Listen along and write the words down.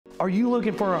Are you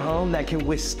looking for a home that can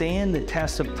withstand the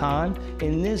test of time?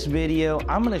 In this video,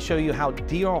 I'm going to show you how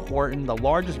D.R Horton, the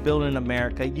largest builder in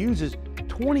America, uses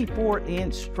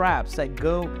 24-inch straps that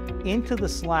go into the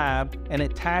slab and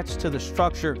attach to the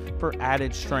structure for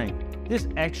added strength. This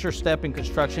extra step in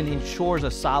construction ensures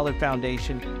a solid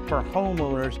foundation for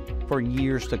homeowners for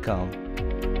years to come.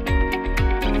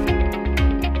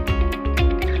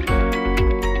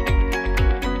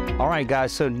 All right,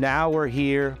 guys, so now we're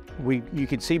here. You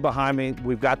can see behind me,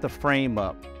 we've got the frame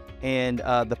up, and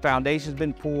the foundation's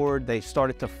been poured. They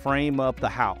started to frame up the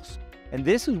house. And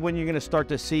this is when you're gonna start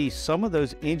to see some of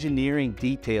those engineering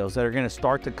details that are gonna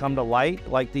start to come to light,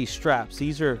 like these straps.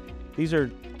 These are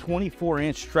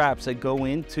 24-inch straps that go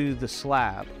into the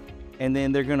slab, and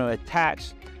then they're gonna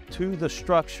attach to the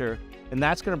structure, and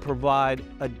that's gonna provide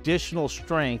additional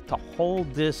strength to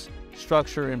hold this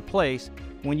structure in place.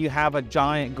 When you have a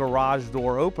giant garage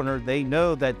door opener, they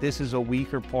know that this is a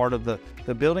weaker part of the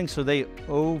building, so they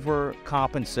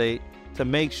overcompensate to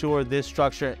make sure this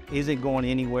structure isn't going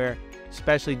anywhere,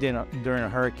 especially during a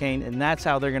hurricane. And that's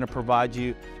how they're gonna provide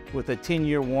you with a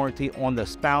 10-year warranty on the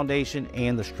foundation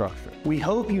and the structure. We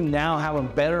hope you now have a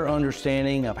better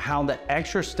understanding of how the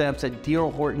extra steps that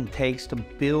D.R Horton takes to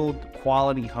build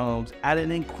quality homes at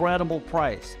an incredible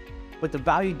price. But the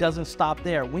value doesn't stop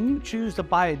there. When you choose to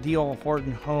buy a D.R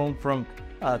Horton home from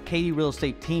a Keaty Real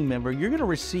Estate team member, you're gonna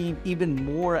receive even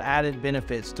more added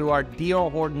benefits through our D.R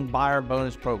Horton Buyer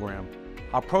Bonus Program.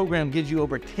 Our program gives you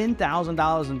over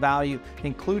 $10,000 in value,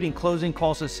 including closing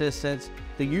cost assistance,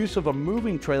 the use of a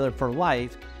moving trailer for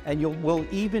life, and we'll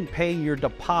even pay your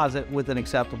deposit with an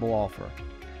acceptable offer.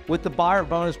 With the Buyer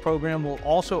Bonus Program, we'll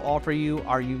also offer you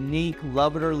our unique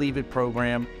Love It or Leave It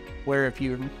program, where if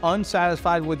you're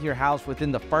unsatisfied with your house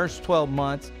within the first 12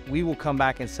 months, we will come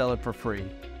back and sell it for free.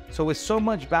 So with so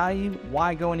much value,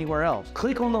 why go anywhere else?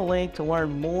 Click on the link to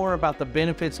learn more about the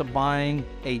benefits of buying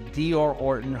a D.R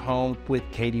Horton home with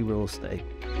Keaty Real Estate.